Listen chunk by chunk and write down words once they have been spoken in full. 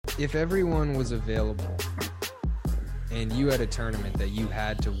if everyone was available and you had a tournament that you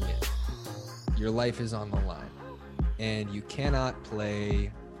had to win, your life is on the line, and you cannot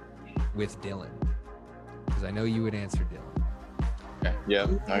play with Dylan, because I know you would answer Dylan. Okay. Yeah.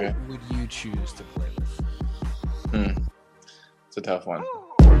 Okay. Who would you choose to play with? It's a tough one.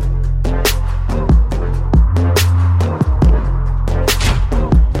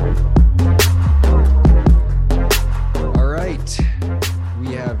 All right.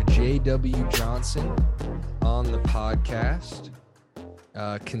 We have J.W. Johnson on the podcast.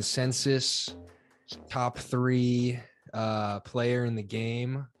 Consensus top 3 player in the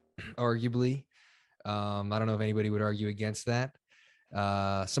game, arguably. I don't know if anybody would argue against that.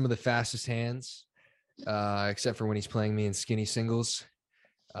 Some of the fastest hands, except for when he's playing me in skinny singles.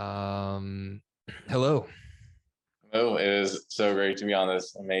 Hello. Oh, it is so great to be on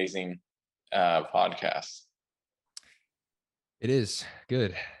this amazing podcast. It is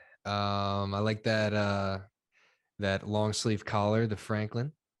good. I like that long sleeve collar, the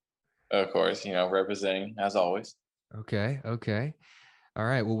Franklin. Of course, representing as always. Okay. All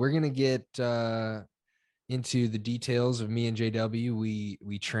right. Well, we're gonna get into the details of me and JW.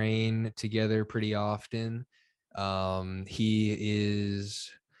 We train together pretty often. He is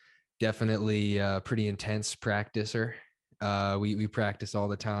definitely a pretty intense practicer. We practice all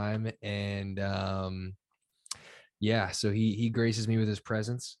the time, and so he graces me with his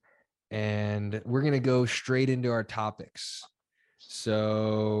presence, and we're gonna go straight into our topics.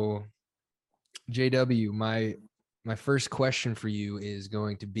 So, JW, my first question for you is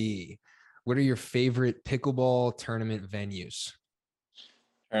going to be, what are your favorite pickleball tournament venues?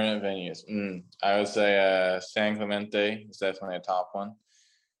 Tournament venues. I would say San Clemente is definitely a top one.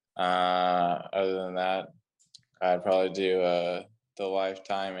 Other than that, I'd probably do the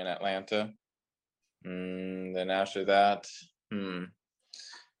Lifetime in Atlanta. Then after that, I'm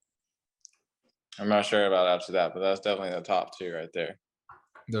not sure about after that, but that's definitely the top 2 right there.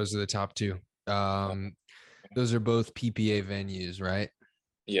 Those are the top 2. Those are both PPA venues, right?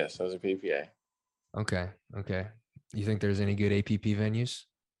 Yes, those are PPA. Okay. You think there's any good APP venues?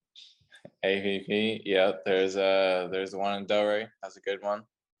 APP, yeah. There's the one in Delray. That's a good one.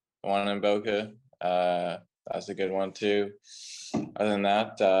 The one in Boca, that's a good one too. Other than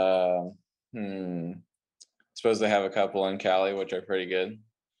that, suppose they have a couple in Cali, which are pretty good.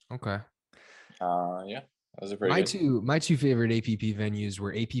 Okay. Yeah, those are pretty good. My two favorite APP venues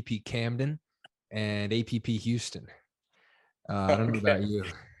were APP Camden and APP Houston. I don't know about you.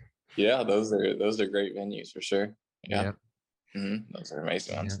 Yeah, those are great venues for sure. Yeah. Those are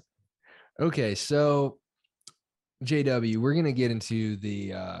amazing ones. Okay, so JW, we're gonna get into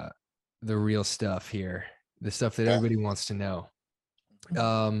the real stuff here, the stuff that everybody wants to know.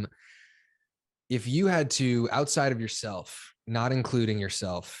 If you had to, outside of yourself, not including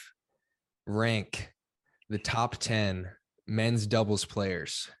yourself, rank the top 10 men's doubles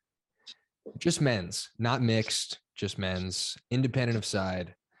players, just men's, not mixed, just men's, independent of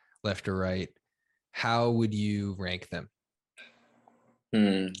side, left or right, how would you rank them?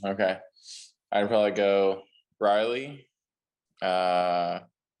 Okay. I'd probably go Riley. Okay.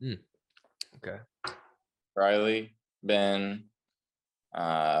 Riley, Ben,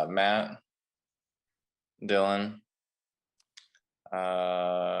 Matt, Dylan,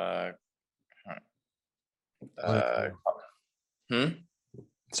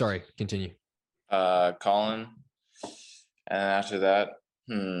 Sorry, continue. Colin, and after that,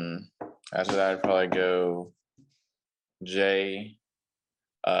 I'd probably go Jay,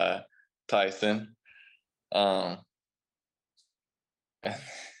 Tyson, and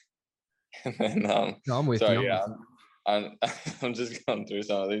then No, I'm with sorry, you. yeah, I'm just going through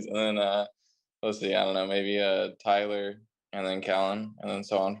some of these, and then let's see, I don't know, maybe Tyler, and then Callan, and then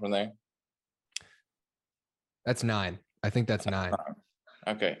so on from there. That's 9. I think that's 9.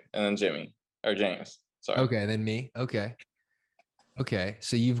 Okay, and then James. Sorry. Okay, then me. Okay.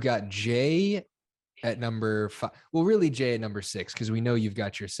 So you've got Jay at number 5. Well, really Jay at number 6, because we know you've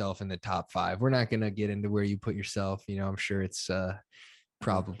got yourself in the top 5. We're not going to get into where you put yourself. I'm sure it's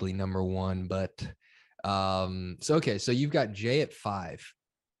probably number 1, but so you've got Jay at 5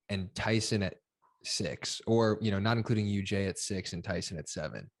 and Tyson at 6, or not including you, Jay at 6 and Tyson at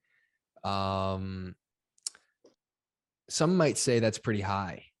 7. Some might say that's pretty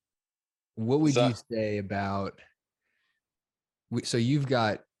high. What would you say about? So you've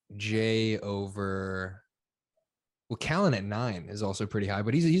got Jay over. Well, Callan at 9 is also pretty high,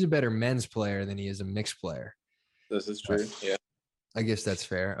 but he's a better men's player than he is a mixed player. This is true. Yeah. I guess that's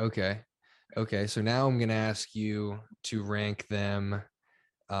fair. Okay. So now I'm going to ask you to rank them.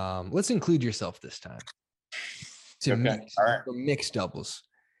 Let's include yourself this time. Okay. All right. Mixed doubles.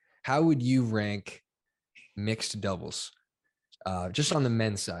 how would you rank mixed doubles? Just on the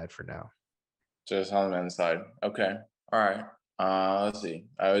men's side for now. Just on the men's side. Okay. All right. Let's see.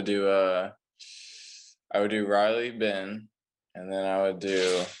 I would do Riley Ben, and then I'd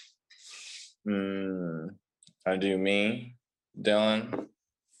do me, Dylan.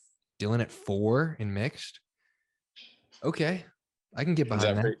 Dylan at 4 in mixed. Okay. I can get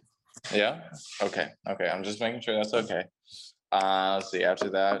behind that. Yeah. Okay. Okay. I'm just making sure that's okay. Let's see. After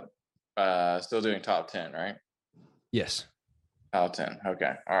that, still doing top 10, right? Yes. Top 10.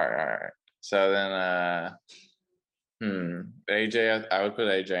 Okay. All right. All right. So then, AJ, I would put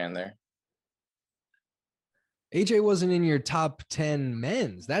AJ in there. AJ wasn't in your top 10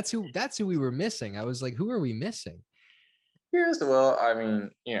 men's. That's who we were missing. I was like, who are we missing? Yes. Well, I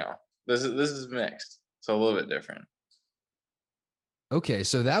mean, this is mixed, so a little bit different. Okay,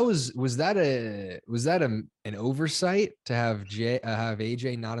 so that was that an oversight to have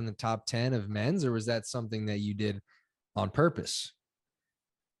AJ not in the top 10 of men's, or was that something that you did on purpose?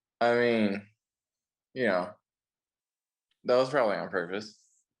 I mean, you know, that was probably on purpose.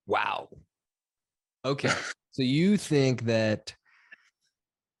 Wow. Okay. So you think that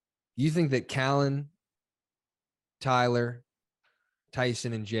Callan, Tyler,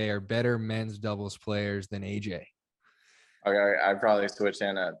 Tyson, and Jay are better men's doubles players than AJ? Okay, I'd probably switch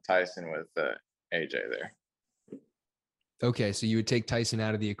in at Tyson with AJ there. Okay, so you would take Tyson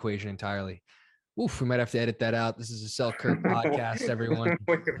out of the equation entirely. Oof, we might have to edit that out. This is a Selkirk podcast, everyone.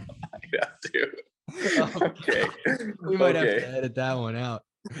 We might have to. Okay. We might have to Okay. edit that one out.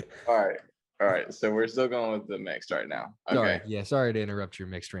 All right. All right. So we're still going with the mixed right now. Sorry. Okay. Yeah, sorry to interrupt your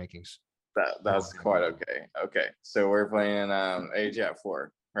mixed rankings. That's quite okay. Okay. So we're playing AJ at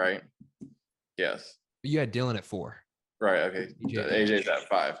 4, right? Yes. You had Dylan at 4. Right. Okay. AJ's at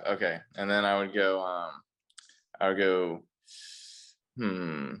 5. Okay. And then I would go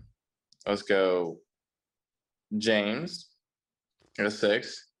let's go James at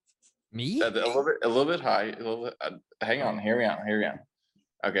 6. Me? A little bit high. A little bit. Hang on. Here we are.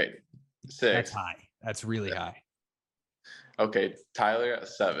 Okay, 6. That's high. That's really high. Okay, Tyler at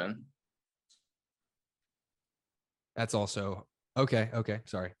 7. That's also okay. Okay,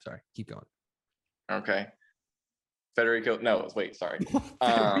 sorry. Keep going. Okay, Federico. No, wait. Sorry.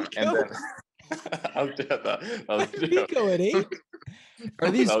 And then Federico at 8.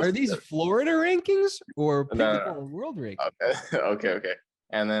 Are these Florida rankings or pickleball world rankings? Okay.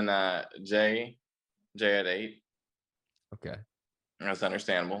 And then Jay at 8. Okay. That's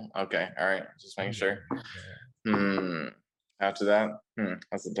understandable. Okay. All right. Just making sure. After that,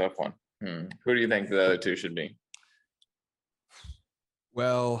 that's a tough one. Who do you think the other two should be?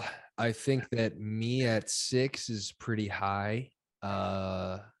 Well, I think that me at 6 is pretty high,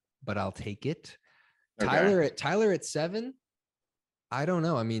 but I'll take it. Okay. Tyler at 7. I don't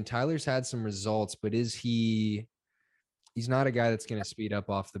know. I mean, Tyler's had some results, but he's not a guy that's going to speed up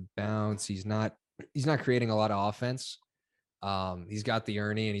off the bounce. He's not creating a lot of offense. He's got the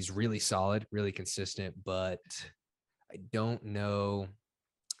Ernie and he's really solid, really consistent, but I don't know.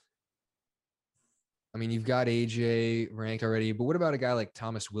 I mean, you've got AJ ranked already, but what about a guy like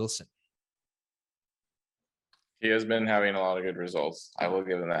Thomas Wilson? He has been having a lot of good results. I will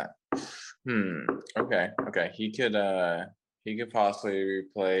give him that. Okay. He could possibly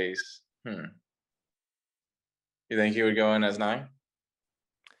replace. You think he would go in as 9?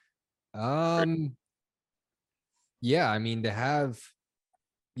 Yeah, I mean I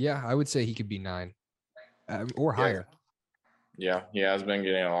would say he could be 9 or higher. Yeah, he has been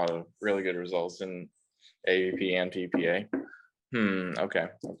getting a lot of really good results in AVP and TPA. Okay,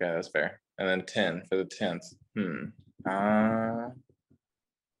 that's fair. And then 10 for the 10th.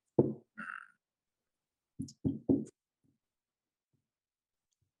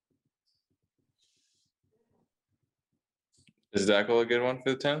 Is Deckel a good one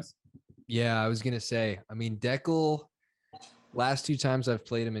for the 10th? Yeah, I was gonna say. I mean, Deckel. Last 2 times I've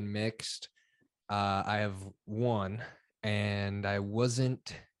played him in mixed, I have won, and I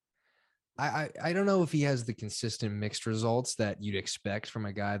wasn't. I don't know if he has the consistent mixed results that you'd expect from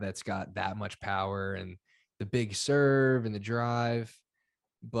a guy that's got that much power and the big serve and the drive,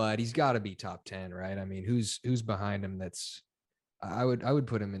 but he's got to be top 10, right? I mean, who's behind him? I would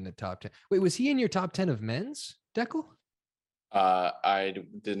put him in the top 10. Wait, was he in your top 10 of men's, Deckel? I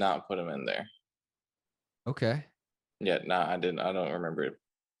did not put him in there. Okay. Yeah, no, I didn't. I don't remember it.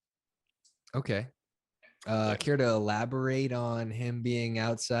 Okay. Care to elaborate on him being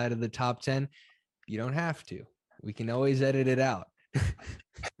outside of the top 10? You don't have to. We can always edit it out.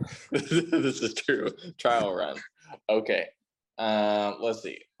 This is true. Trial run. Okay. Let's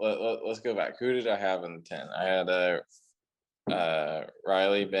see. Let's go back. Who did I have in the 10? I had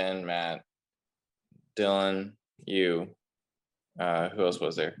Riley, Ben, Matt, Dylan, you. Who else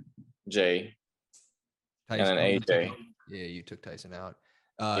was there? Jay, and Tyson. then Oh, you took AJ. out. Yeah, you took Tyson out.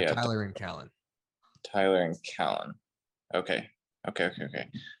 Yeah, Tyler and Callan. Tyler and Callan. Okay. Okay.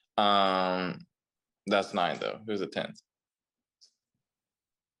 That's 9 though. Who's the 10th?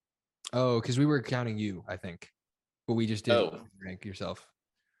 Oh, because we were counting you, I think, but we just didn't Oh, rank yourself.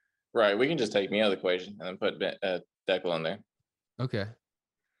 right. We can just take me out of the equation and then put Declan in there. Okay.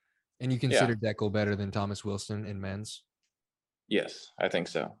 And you Yeah. consider Deckel better than Thomas Wilson in men's? Yes, I think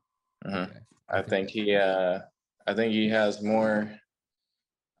so. Okay. I I think think that's he. I think he has more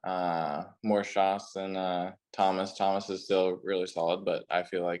shots than Thomas. Thomas is still really solid, but I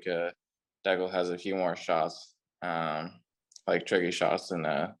feel like Declan has a few more shots, like tricky shots than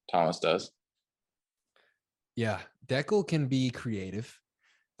Thomas does. yeah. Deckel can be creative.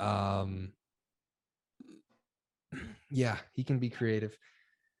 Um, yeah, he can be creative.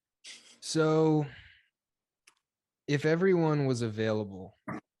 So if everyone was available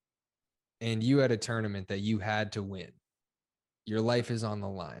and you had a tournament that you had to win, your life is on the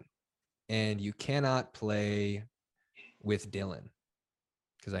line, and you cannot play with Dylan,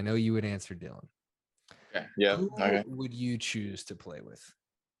 because I know you would answer Dylan. Okay. Yeah. Who Okay. would you choose to play with?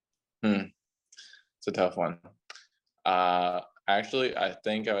 It's a tough one. Actually, I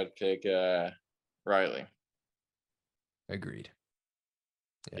think I would pick Riley. Agreed.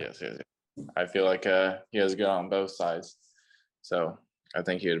 Yeah. Yes. I feel like he has good on both sides, so I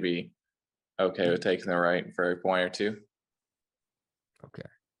think he would be okay with taking the right for a point or two. Okay.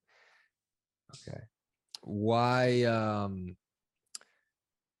 Okay. Why?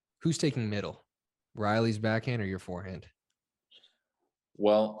 Who's taking middle? Riley's backhand or your forehand?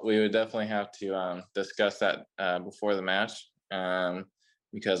 Well, we would definitely have to discuss that before the match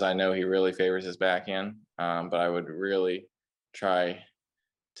because I know he really favors his backhand. But I would really try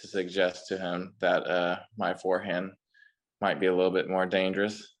to suggest to him that my forehand might be a little bit more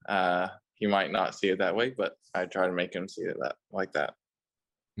dangerous. He might not see it that way, but I try to make him see it that like that.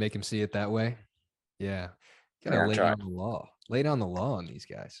 Make him see it that way. Yeah. Gotta Yeah, lay try. down the law. Lay down the law on these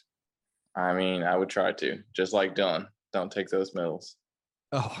guys. I mean, I would try to, just like Dylan. Don't take those middles.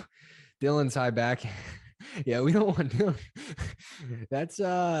 Oh, Dylan's high back. Yeah, we don't want Dylan. That's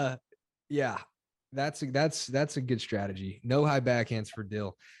yeah. That's a good strategy. No high backhands for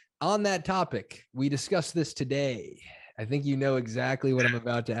Dill. On that topic, we discussed this today. I think you know exactly what I'm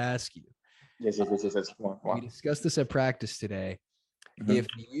about to ask you. Yes. Come on, come We on. discussed this at practice today. Mm-hmm. If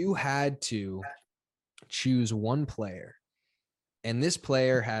you had to choose one player, and this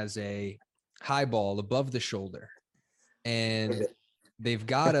player has a high ball above the shoulder, and they've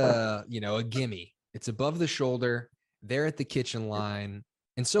got a gimme. It's above the shoulder. They're at the kitchen line,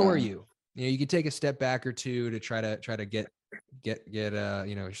 and so are you. You know, you could take a step back or two to try to get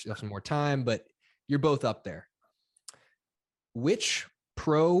yourself some more time, but you're both up there. Which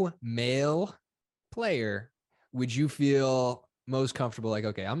pro male player would you feel most comfortable? Like,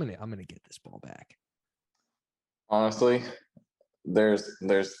 okay, I'm gonna get this ball back. Honestly, there's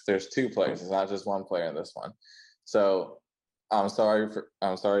two players. It's not just one player in this one. So I'm sorry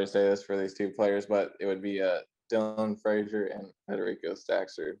to say this for these two players, but it would be Dylan Frazier and Federico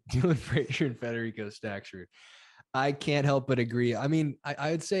Staxford. Dylan Frazier and Federico Staxford. I can't help but agree. I mean,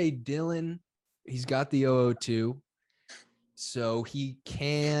 I would say Dylan, he's got the 002, so he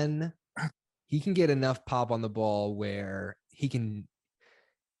can get enough pop on the ball where he can.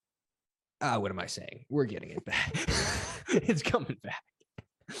 What am I saying? We're getting it back. It's coming back.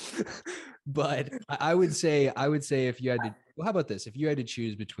 But I would say if you had to, well, how about this? If you had to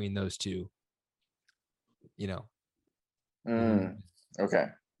choose between those two, you know, Okay.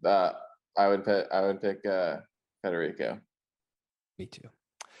 Uh, I would pick Federico. me too.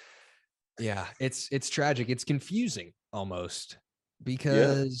 Yeah, it's tragic. It's confusing almost Yeah.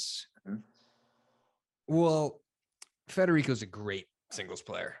 because, well, Federico's a great singles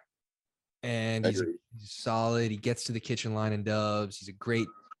player, and Agreed. he's solid. He gets to the kitchen line and dubs. He's a great.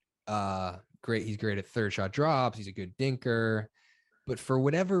 He's great at third shot drops. He's a good dinker. But for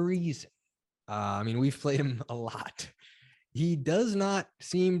whatever reason, I mean, we've played him a lot. He does not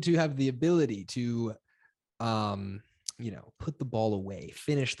seem to have the ability to, put the ball away,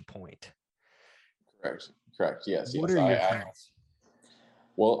 finish the point. Correct. What Yes. are your thoughts?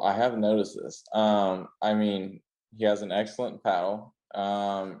 Well, I have noticed this. I mean, he has an excellent paddle,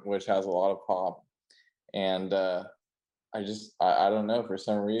 which has a lot of pop, and I don't know for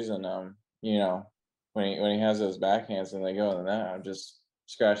some reason, when he has those backhands and they go in the net, I'm just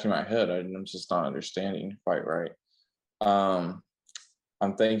scratching my head. I'm just not understanding quite right. Um,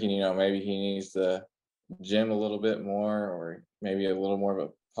 I'm thinking, maybe he needs to gym a little bit more, or maybe a little more of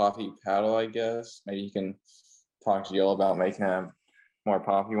a poppy paddle, I guess. Maybe you can talk to Yale about making a more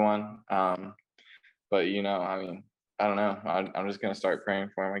poppy one. But I mean, I don't know. I'm just gonna start praying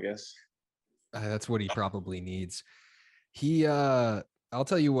for him, I guess. That's what he probably needs. I'll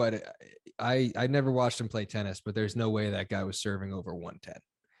tell you what, I never watched him play tennis, but there's no way that guy was serving over 110.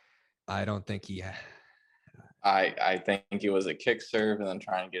 I don't think he, I think it was a kick serve and then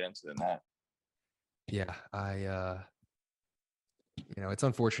trying to get into the net. yeah, it's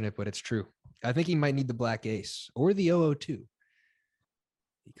unfortunate, but it's true. I think he might need the black ace or the 002.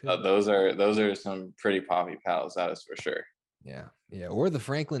 He could. Those are some pretty poppy paddles, that is for sure. Yeah. Yeah. Or the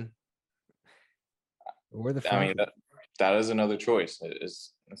Franklin. Or the I mean, Franklin. that is another choice.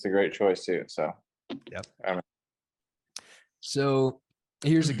 It's a great choice too. So, Yep. I mean, So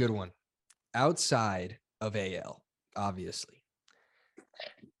here's a good one. Outside of AL, obviously,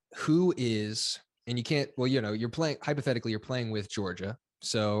 who is, and you can't, well, you're playing, hypothetically, you're playing with Georgia.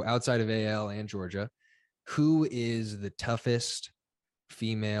 So outside of AL and Georgia, who is the toughest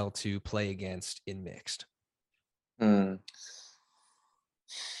female to play against in mixed? hmm.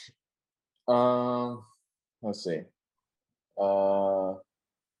 Let's see. Uh,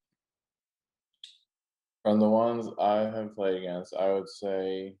 from the ones I have played against, I would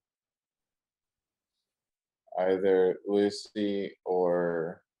say either Lucy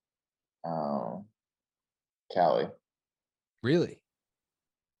or Callie. Really?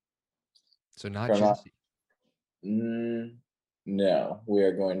 So not From Jesse. no, we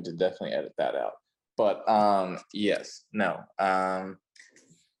are going to definitely edit that out. But yes, no.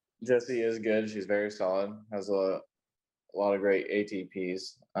 Jessie is good. She's very solid. Has a lot of great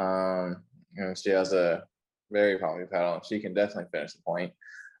ATPs. And she has a very poppy paddle, and she can definitely finish the point.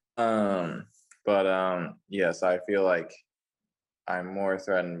 But yes, I feel like I'm more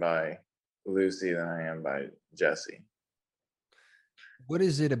threatened by Lucy than I am by Jessie. What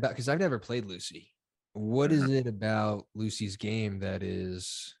is it about? Because I've never played Lucy. What is Mhm. it about Lucy's game that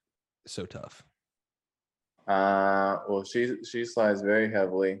is so tough? Well, she slides very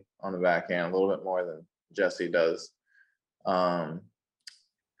heavily on the backhand, a little bit more than Jessie does. Um,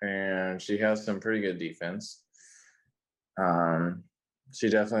 and she has some pretty good defense. Um, she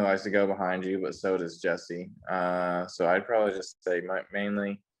definitely likes to go behind you, but so does Jessie. So I'd probably just say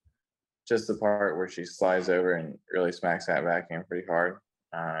mainly just the part where she slides over and really smacks that backhand pretty hard,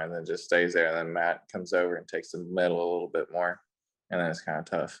 and then just stays there. And then Matt comes over and takes the middle a little bit more, and then it's kind of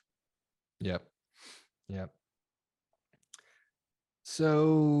tough. Yep. Yep.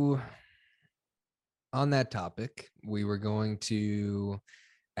 So on that topic, we were going to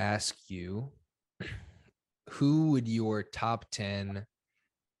ask you who would your top 10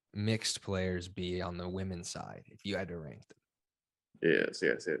 mixed players be on the women's side if you had to rank them? Yes,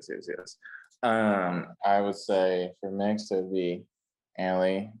 yes, yes, yes, yes. I would say for mixed it would be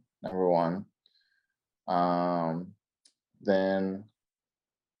Allie number one. Um, then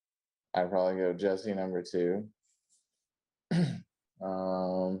I'd probably go Jesse number two.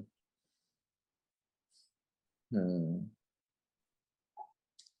 um, hmm.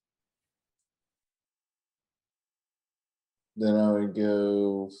 Then I would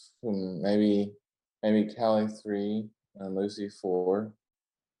go maybe Callie three and Lucy four,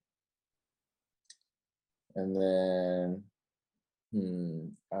 and then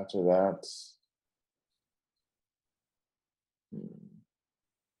after that, hmm,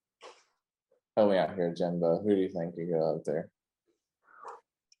 help me out here, Jemba. Who do you think could go out there?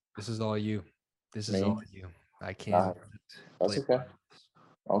 This is all you. This is all Me? you. I Uh, can't that's play okay.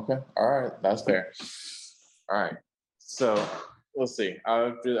 Okay. All right. That's fair. All right. So let's see.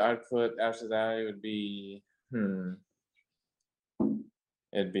 I'd put after that it would be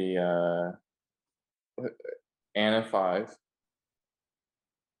it'd be Anna five.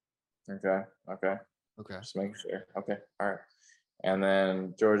 Okay. Okay. Okay. Just make sure. Okay. All right. And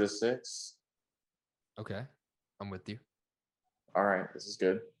then Georgia six. Okay. I'm with you. All right. This is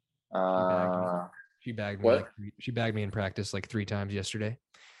good. She bagged me. Uh She bagged me what? she bagged me in practice like 3 times yesterday.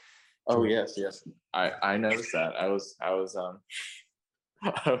 Oh George. yes, yes. I noticed that. I was I was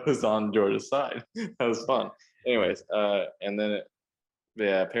on Georgia's side. That was fun. Anyways, and then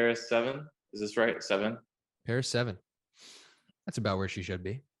yeah, Paris seven. Is this right? Seven. Paris 7. That's about where she should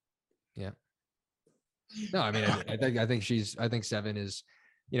be. Yeah. No, I mean, I think 7 is,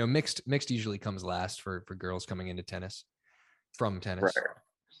 mixed usually comes last for girls coming into tennis from Right. tennis.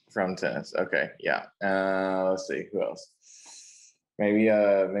 From tennis. Okay. Yeah. Let's see. Who else? Maybe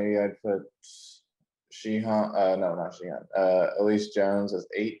I'd put Sheehan. No, not Sheehan. Elise Jones as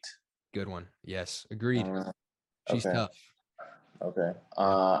eight. Good one. Yes. Agreed. Uh, She's okay. tough. Okay. Yep.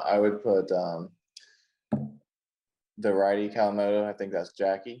 I would put the righty Kawamoto, I think that's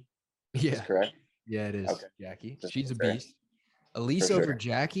Jackie. Is Yeah. correct? Yeah, it is Okay. Jackie. Just She's a fair. beast. Elise For over sure.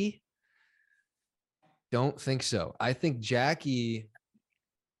 Jackie? Don't think so. I think Jackie,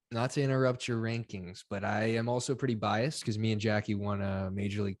 not to interrupt your rankings, but I am also pretty biased because me and Jackie won a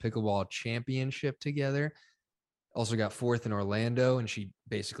Major League Pickleball championship together. Also got fourth in Orlando, and she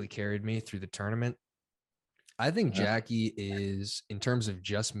basically carried me through the tournament. I think Mhm. Jackie is, in terms of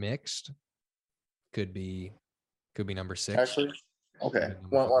just mixed, could be number 6. Actually, Could okay. be number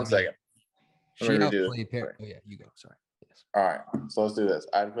 5. One I mean, second. Let she me redo outplayed this. Oh yeah, you go. Sorry. Yes. All right. So let's do this.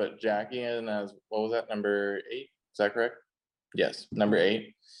 I'd put Jackie in as, what was that, number 8? Is that correct? Yes, number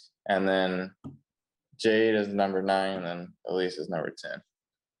 8. And then Jade is number 9, and then Elise is number 10.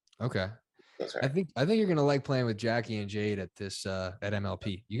 Okay. That's I right. think you're gonna like playing with Jackie and Jade at this at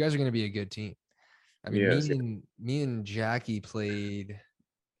MLP. You guys are gonna be a good team. I mean, Yes. me and Jackie played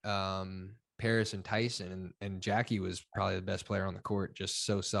Paris and Tyson, and Jackie was probably the best player on the court, just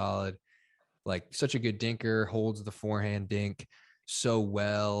so solid, like such a good dinker, holds the forehand dink so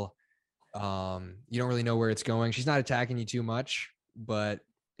well. You don't really know where it's going. She's not attacking you too much, but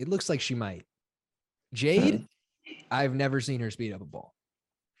it looks like she might. Jade, Mhm. I've never seen her speed up a ball.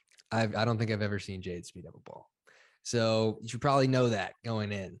 I don't think I've ever seen Jade speed up a ball. So you should probably know that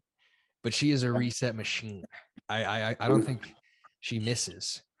going in. But she is a reset machine. I don't think she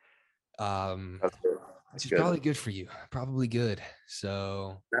misses. That's good. Which That's is good. probably good for you. Probably good.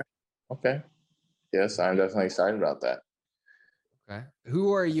 So Okay. Yes, I'm definitely excited about that. okay.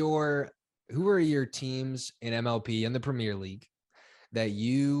 Who are your teams in MLP and the Premier League that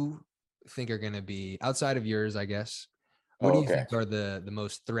you think are going to be outside of yours, I guess? What Oh, do you okay. think are the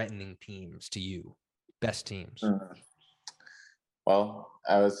most threatening teams to you? Best teams? Mhm. Well,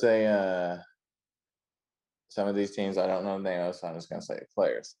 I would say some of these teams I don't know the name of, so I'm just gonna say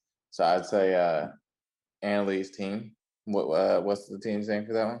players. So I'd say Annalise team. What's the team's name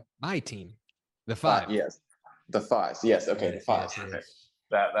for that one? My team. The 5. Yes, the Fives. Yes, okay, the Yes, Fives. yes, Okay, yes.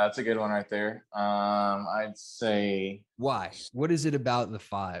 that's a good one right there. I'd say Why? What is it about the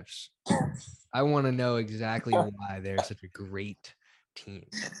 5s? I want to know exactly why they're such a great team.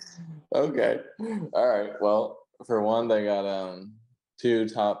 okay. All right. Well, for one, they got two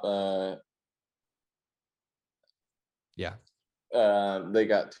top Yeah. they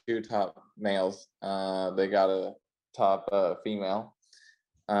got two top males. They got a top female.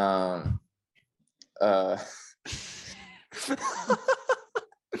 Um, uh,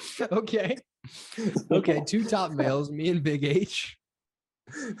 Okay. Okay. 2 top males, me and Big H.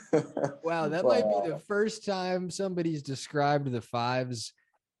 Wow, that might be the well, first time somebody's described the 5s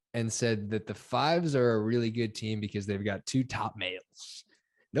and said that the 5s are a really good team because they've got 2 top males.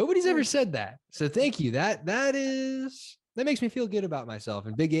 Nobody's ever said that. So thank you. That makes me feel good about myself.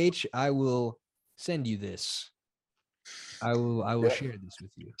 And Big H, I will send you this. I will yeah, share this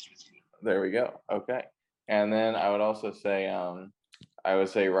with you. there we go. Okay, and then I would also say I would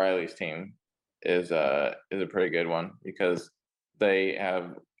say Riley's team is a pretty good one because they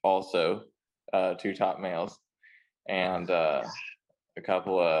have also two top males and a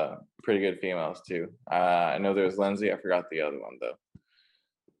couple of pretty good females too. I know there was Lindsay. I forgot the other one though.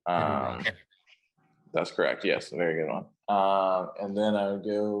 Henry Um, Rayner. that's correct. Yes, a very good one. And then I would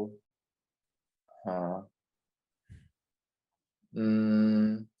go. Uh,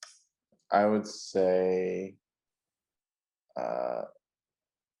 mm, I would say. Uh,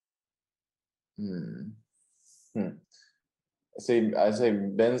 hmm, hmm. I say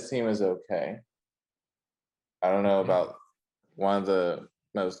Ben's team is okay. I don't know Okay. about one of the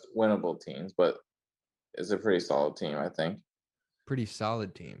most winnable teams, but it's a pretty solid team, I think. Pretty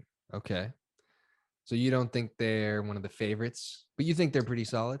solid team. Okay. So you don't think they're one of the favorites, but you think they're pretty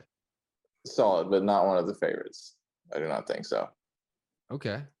solid? Solid, but not one of the favorites. I do not think so.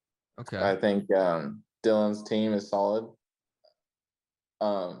 Okay. Okay. I think Dylan's team is solid,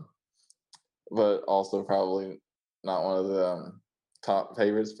 um, but also probably not one of the top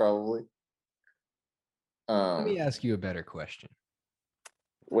favorites. Probably. Let me Um, ask you a better question.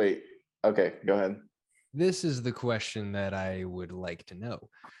 wait. Okay, go ahead. This is the question that I would like to know.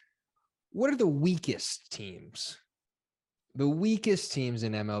 What are the weakest teams? The weakest teams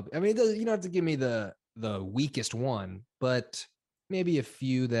in MLB. I mean, you don't have to give me the weakest one, but maybe a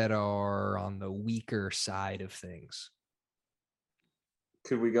few that are on the weaker side of things.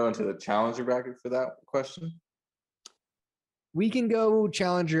 Could we go into the challenger bracket for that question? We can go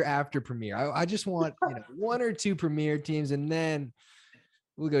challenger after premier. I just want, 1 or 2 premier teams, and then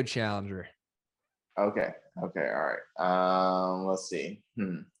we'll go challenger. Okay. Okay. All right. Let's see.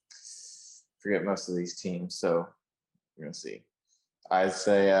 Forget most of these teams, so we're gonna see. I'd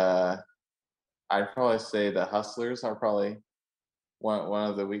say I'd probably say the Hustlers are probably one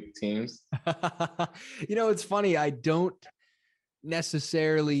of the weak teams. It's funny. I don't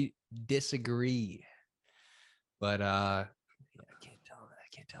necessarily disagree, but I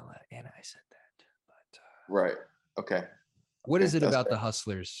can't tell that Anna I said that. But Right. Okay. what is Okay. it That's about the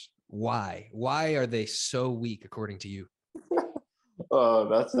Hustlers? Why are they so weak according to you? Oh,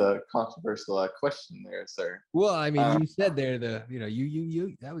 that's a controversial question there, sir. Well, I mean, Uh, you said there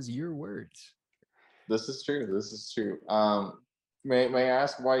you that was your words. this is true. This is true. May I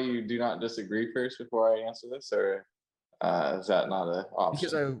ask why you do not disagree first before I answer this, or is that not an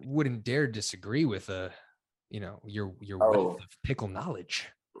Because option? I wouldn't dare disagree with your wealth Oh, of pickle knowledge.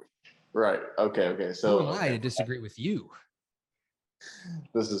 right. Okay. Okay. Who So am I okay, to disagree with you?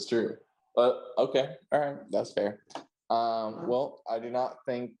 this is true. But okay, all right, that's fair. Well, I do not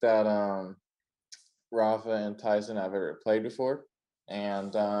think that Rafa and Tyson have ever played before.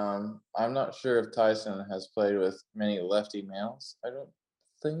 And I'm not sure if Tyson has played with many lefty males. I don't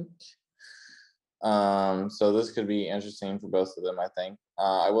think. So this could be interesting for both of them, I think.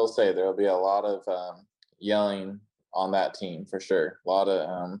 I will say there will be a lot of yelling on that team for sure. A lot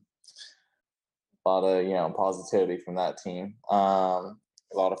of positivity from that team. A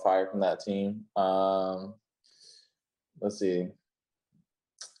lot of fire from that team. Let's see.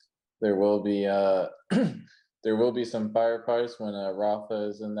 There will be there will be some firefights when Rafa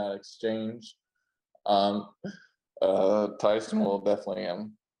is in that exchange. Um, Tyson will definitely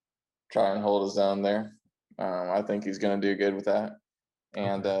try and hold his own there. I think he's going to do good with that.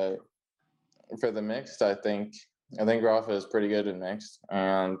 And Okay. for the mixed, I think Rafa is pretty good in mixed,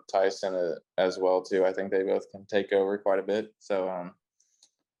 and Tyson as well too. I think they both can take over quite a bit, so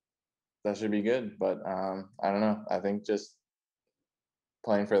that should be good. But I don't know. I think just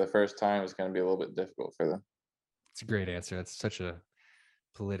playing for the first time is going to be a little bit difficult for them. It's a great answer. That's such a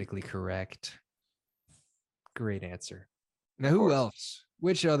politically correct, great answer. Now, Of who course. else?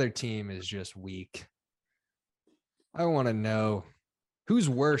 Which other team is just weak? I want to know who's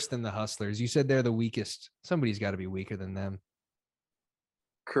worse than the Hustlers. You said they're the weakest. Somebody's got to be weaker than them.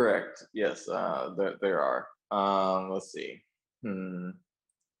 Correct. Yes, there are. Let's see. Hmm.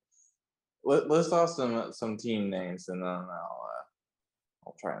 Let's off some team names, and then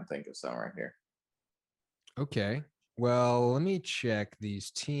I'll try and think of some right here. Okay. Well, let me check these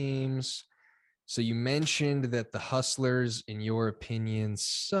teams. So you mentioned that the Hustlers, in your opinion,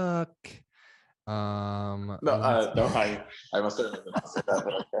 suck. No, no, Let's I must certainly did not say that,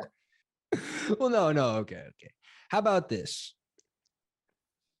 but okay. well, no, okay. How about this?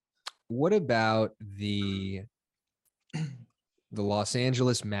 What about the Los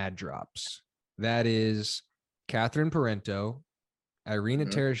Angeles Mad Drops? That is Catherine Parento, Irina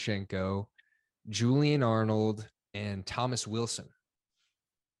Mhm. Tereshchenko, Julian Arnold, and Thomas Wilson.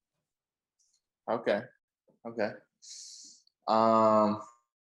 Okay, okay. Um,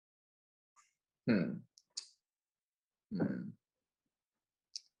 hmm, hmm.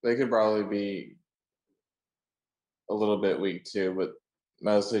 They could probably be a little bit weak too, but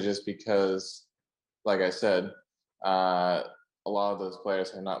mostly just because, like I said, uh, a lot of those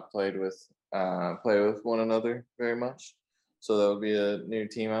players have not play with one another very much. So that would be a new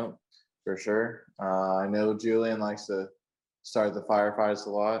team out for sure. I know Julian likes to start the firefights a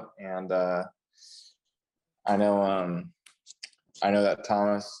lot, and I know um, I know that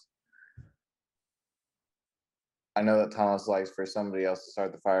Thomas. I know that Thomas likes for somebody else to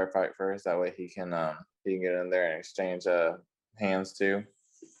start the firefight first. That way he can get in there and exchange hands too.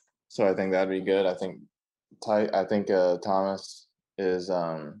 So I think that'd be good. I think Thomas is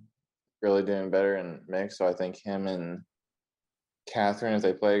really doing better in mix. So I think him and Catherine, if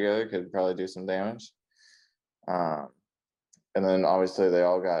they play together, could probably do some damage. Um, and then obviously they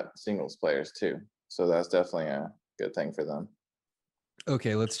all got singles players too, so that's definitely a good thing for them.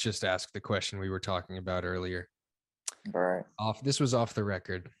 Okay, let's just ask the question we were talking about earlier. All right. This was off the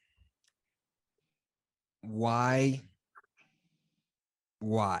record. Why?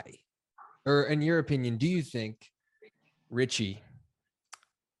 Why? Or in your opinion, do you think Richie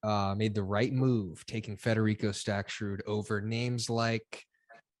made the right move taking Federico Staksrud over names like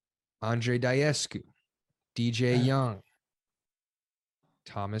Andre Diescu, DJ Young,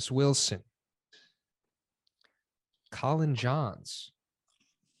 Thomas Wilson, Colin Johns?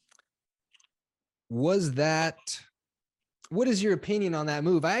 Was that what is your opinion on that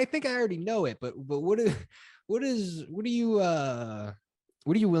move? I think I already know it, but what are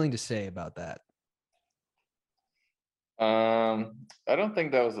you willing to say about that? I don't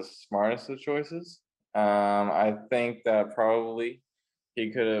think that was the smartest of choices. I think that probably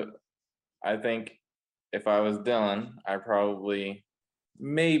he could have. I think if I was Dylan, I probably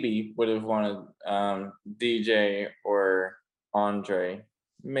maybe would have wanted DJ or Andre,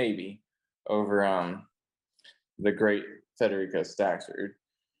 maybe over the great Federico Staxford,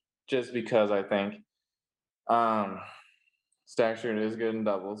 just because I think um, Staxford is good in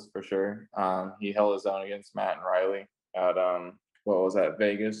doubles for sure. He held his own against Matt and Riley at what was that,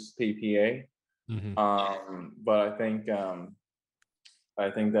 Vegas PPA. Mhm. But I think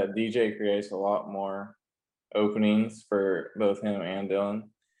that DJ creates a lot more openings for both him and Dylan.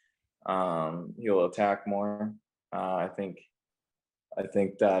 He'll attack more. I think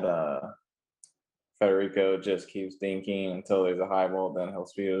that Federico just keeps thinking until there's a high ball, then he'll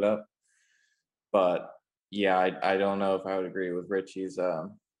speed it up. But yeah, I don't know if I would agree with Richie's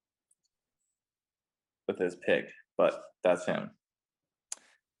with his pick, but that's him.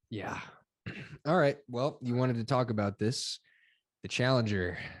 Yeah. All right. Well, you wanted to talk about this. The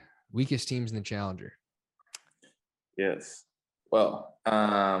Challenger, weakest teams in the Challenger. Yes. Well,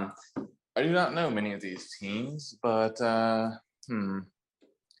 I do not know many of these teams, but How you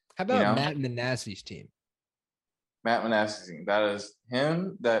about know, Matt and the Nasty's team? Matt Manasseh's team. That is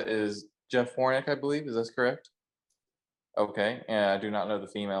him. That is Jeff Warnick, I believe. Is that correct? Okay. Yeah, I do not know the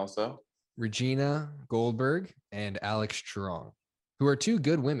females though. Regina Goldberg and Alex Strong, who are two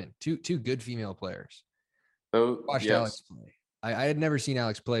good women, two good female players. So Watched Alex yes. play. I had never seen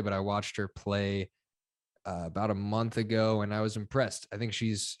Alex play, but I watched her play about a month ago, and I was impressed. I think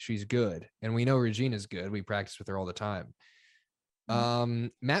she's good, and we know Regina's good. We practice with her all the time.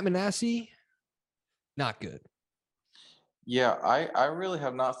 Matt Manasseh, not good. Yeah, I really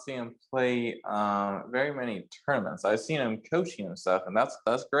have not seen him play very many tournaments. I've seen him coaching and stuff, and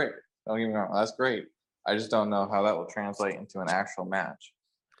that's great. Don't get me wrong, that's great. I just don't know how that will translate into an actual match.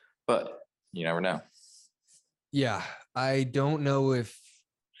 But you never know. Yeah, I don't know if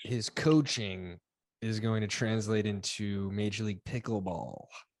his coaching is going to translate into Major League Pickleball.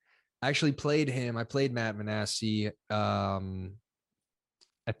 I actually played him. I played Matt Manasseh at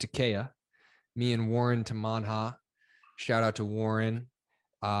Takea. Me and Warren Tamanha. Shout out to Warren.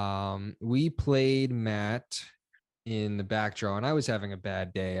 We played Matt in the back draw, and I was having a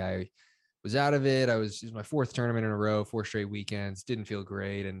bad day. I was out of it. It was my fourth tournament in a row, 4 straight weekends. Didn't feel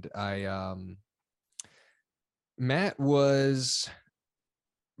great, and Matt was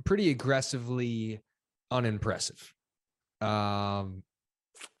pretty aggressively unimpressive. Um,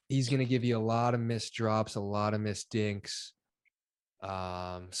 he's going to give you a lot of missed drops, a lot of missed dinks.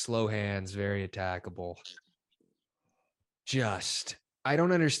 Slow hands, very attackable. Just, I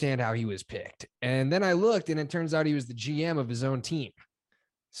don't understand how he was picked. And then I looked, and it turns out he was the GM of his own team.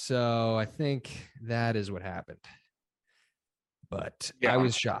 So I think that is what happened. But I Yeah,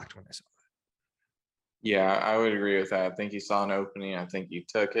 was shocked when I saw yeah, I would agree with that. I think you saw an opening. I think you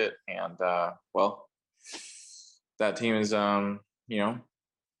took it, and well, that team is you know,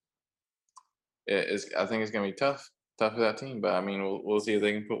 it is. I think it's going to be tough for that team. But I mean, we'll see if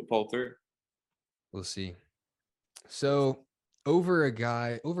they can pull through. We'll see. So over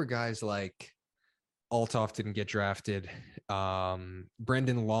guys like Althoff didn't get drafted.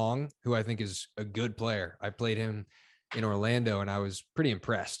 Brendan Long, who I think is a good player. I played him in Orlando and I was pretty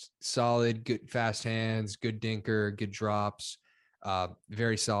impressed. Solid, good fast hands, good dinker, good drops.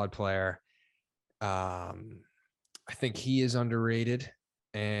 Very solid player. I think he is underrated.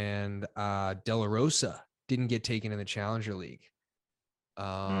 And De La Rosa didn't get taken in the Challenger League.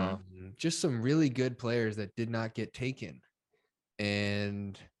 Mm. Just some really good players that did not get taken.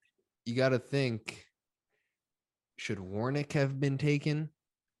 And you got to think, should Warnick have been taken?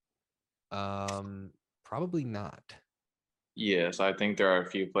 Probably not. Yes, I think there are a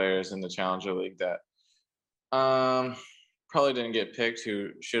few players in the Challenger League that um probably didn't get picked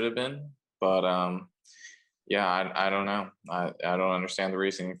who should have been, but yeah, I don't know. I don't understand the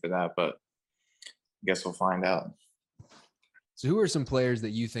reasoning for that, but I guess we'll find out. So, who are some players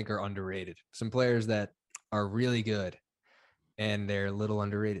that you think are underrated? Some players that are really good and they're a little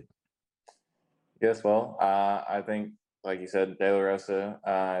underrated. Yes, well, I think, like you said, De La Rosa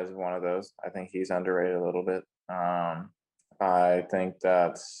is one of those. I think he's underrated a little bit. I think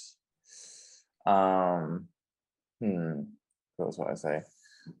that's, um, what else would I say?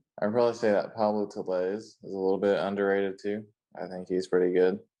 I'd probably say that Pablo Tellez is a little bit underrated too. I think he's pretty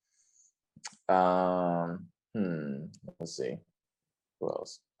good. Let's see. Who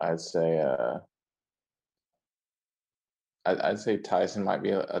else? I'd say Tyson might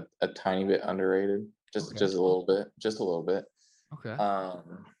be a tiny bit underrated, Okay. just a little bit, just a little bit. Okay.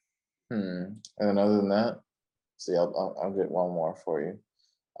 Um, and then other than that, see, I'll get one more for you.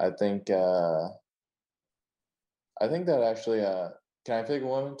 I think I think that actually can I pick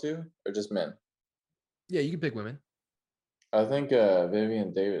women too or just men? Yeah, you can pick women. I think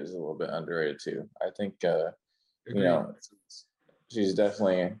Vivian David is a little bit underrated too. I think you Agreed. know she's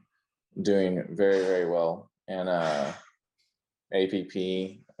definitely doing very very well in APP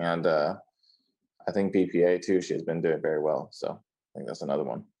and I think BPA too. She's been doing very well. So I think that's another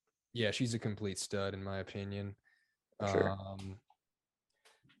one Yeah, she's a complete stud in my opinion. for sure.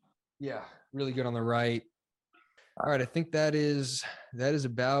 Yeah, really good on the right. All All right. right, I think that is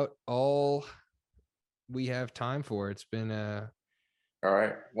about all we have time for. It's been All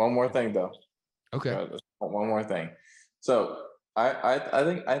right. One more thing though. okay. Just one more thing. So I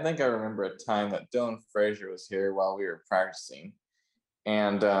think I remember a time that Dylan Frazier was here while we were practicing,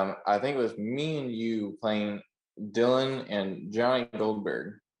 and I think it was me and you playing Dylan and Johnny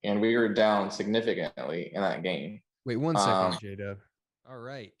Goldberg, and we were down significantly in that game. Wait 1 second, Um, J-Dub. All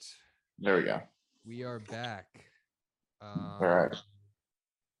right. there we go. We are back. All right.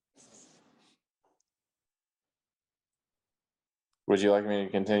 Would you like me to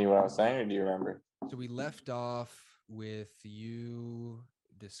continue what I was saying, or do you remember? So we left off with you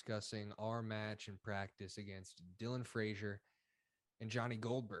discussing our match in practice against Dylan Frazier and Johnny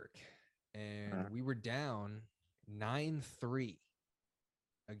Goldberg. And we were down 9-3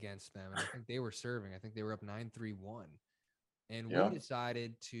 against them. And I think they were serving. I think they were up 9-3-1. And we Yeah.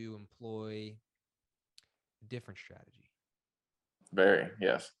 decided to employ a different strategy. Very.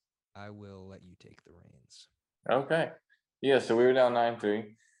 Yes. I will let you take the reins. Okay. Yeah. So we were down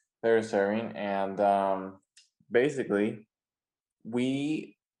 9-3. They were serving, and basically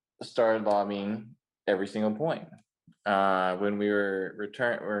we started lobbying every single point. When we were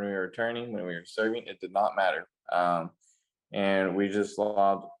returning, when we were serving, it did not matter. And we just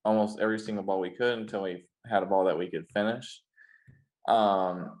lobbed almost every single ball we could until we had a ball that we could finish.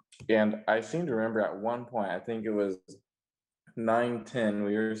 And I seem to remember at one point, I think it was 9-10,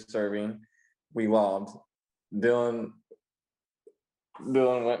 we were serving, we lobbed. Dylan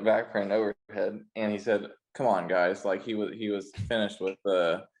went back for an overhead, and he said, "Come on, guys!" Like he was finished with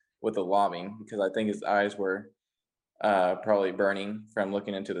the lobbing, because I think his eyes were probably burning from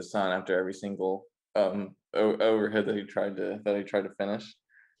looking into the sun after every single overhead that he tried to finish.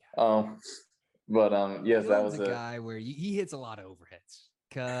 Um, but yes, that Dylan's was a a guy where he hits a lot of overheads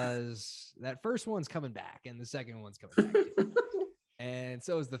because that first one's coming back and the second one's coming back too. And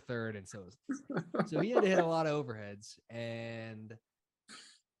so is the third, and so is the fourth. So he had to hit a lot of overheads, and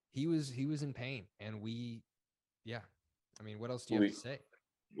he was in pain. And yeah. I mean, what else do you have to say?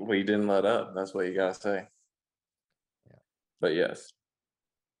 we didn't let up. That's what you gotta say. Yeah. But yes,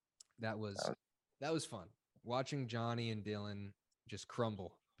 That was fun. Watching Johnny and Dylan just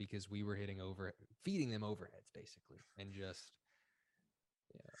crumble because we were feeding them overheads basically, and just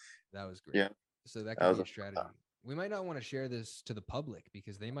that was great. yeah, So that that could was be a a strategy. We might not want to share this to the public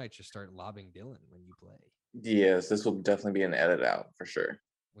because they might just start lobbing Dylan when you play. yes. This will definitely be an edit out for sure.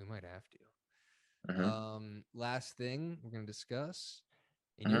 We might have to. Mm-hmm. Last thing we're going to discuss,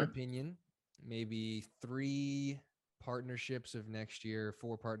 in your Mm-hmm. opinion, maybe 3 partnerships of next year,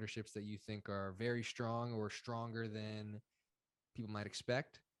 4 partnerships that you think are very strong or stronger than people might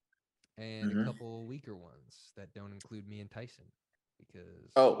expect, and a Mm-hmm. couple weaker ones that don't include me and Tyson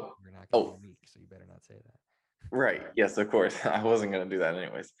because Oh, we're not going to be oh, weak. So you better not say that. right. Yes, of course. I wasn't gonna do that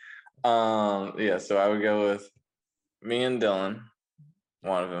anyways. Yeah. So I would go with me and Dylan,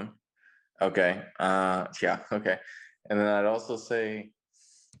 one of them. Okay. Yeah. Okay. And then I'd also say,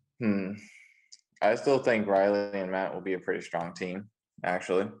 hmm, I still think Riley and Matt will be a pretty strong team,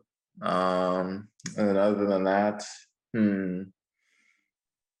 actually. And then other than that, hmm,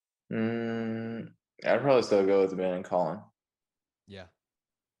 mm, I'd probably still go with Ben and Colin. Yeah.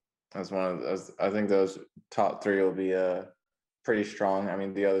 That's one of those. I think those top 3 will be pretty strong. I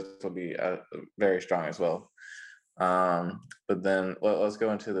mean, the others will be very strong as well. But then let's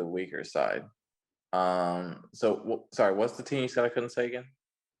go into the weaker side. Sorry, what's the team you said I couldn't say again?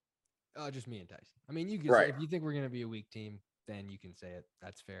 Just me and Tyson. I mean, you can say Right. if you think we're going to be a weak team, then you can say it.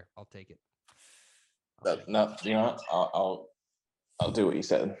 That's fair. I'll take it. No, you know what? I'll do what you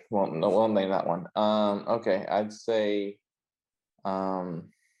said. Well, no, we'll name that one. Okay, um,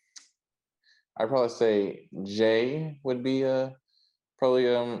 I'd probably say Jay would be probably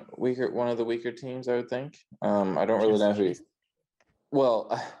one of the weaker teams. I would think. I don't really Just know who.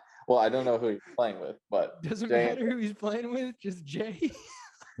 Well, well, I don't know who he's playing with, but doesn't Jay. matter who he's playing with, just Jay.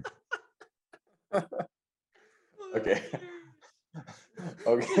 Okay.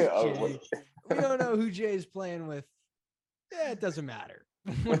 Just Jay. We don't know who Jay's playing with. Yeah, it doesn't matter.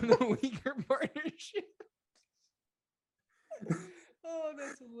 One of the weaker partnerships. Oh,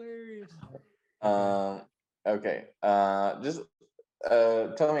 that's hilarious. Okay. Just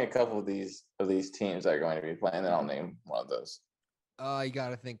tell me a couple of these teams that are going to be playing, then I'll name one of those. You got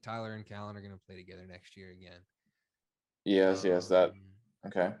to think Tyler and Callan are going to play together next year again. Yes, that.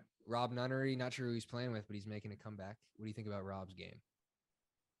 Okay. Rob Nunnery, not sure who he's playing with, but he's making a comeback. What do you think about Rob's game?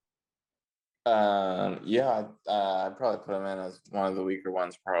 Yeah, I'd probably put him in as one of the weaker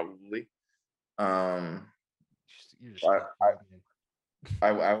ones, probably. You're just cutthroat, man.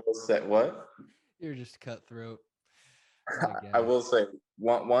 I will say what? You're just cutthroat. I will say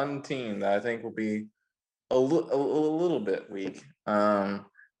one team that I think will be a little bit weak. Would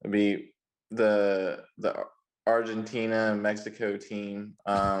be the Argentina Mexico team.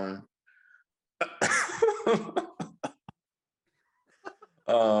 That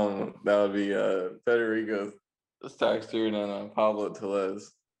would be Federico Staxter and Pablo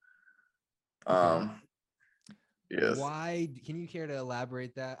Tellez. Yes. Why can you care to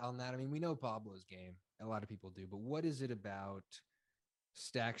elaborate on that? I mean, we know Pablo's game. A lot of people do, but what is it about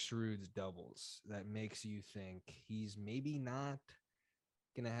Staxrud's doubles that makes you think he's maybe not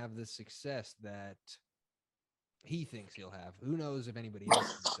going to have the success that he thinks he'll have? Who knows if anybody else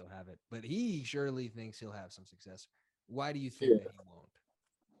thinks he'll have it, but he surely thinks he'll have some success. Why do you think that he won't?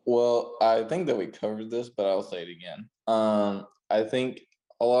 Well, I think that we covered this, but I'll say it again. I think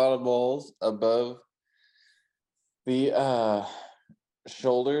a lot of balls above the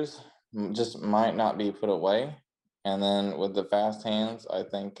shoulders just might not be put away. And then with the fast hands, I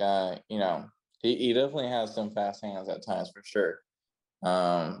think he definitely has some fast hands at times for sure.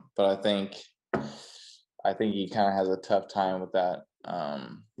 But I think he kind of has a tough time with that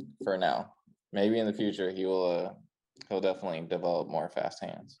for now. Maybe in the future he'll definitely develop more fast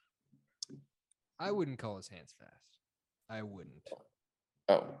hands. I wouldn't call his hands fast. I wouldn't.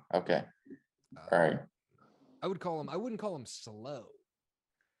 Oh, okay. All right. I wouldn't call him slow.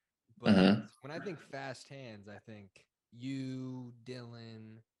 But when I think fast hands, I think you,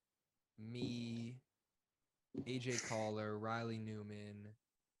 Dylan, me, AJ Caller, Riley Newman,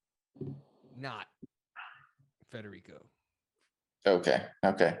 not Federico. Okay.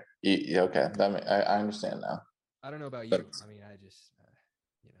 Okay. I understand now. I don't know about you. I mean, I just,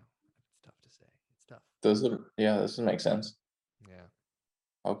 it's tough to say. It's tough. This would make sense. Yeah.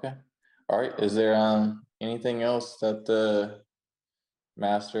 Okay. All right. Is there anything else that the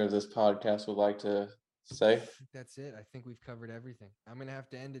master of this podcast would like to say? I think that's it. I think we've covered everything. I'm gonna have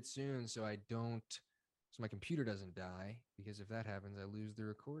to end it soon so my computer doesn't die, because if that happens, I lose the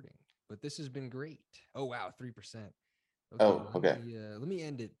recording. But this has been great. Oh wow, 3%. Okay. Let me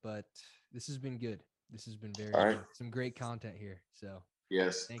end it, but this has been good. This has been very good. Some great content here. So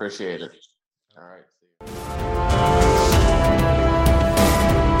yes, appreciate it. All right. See you.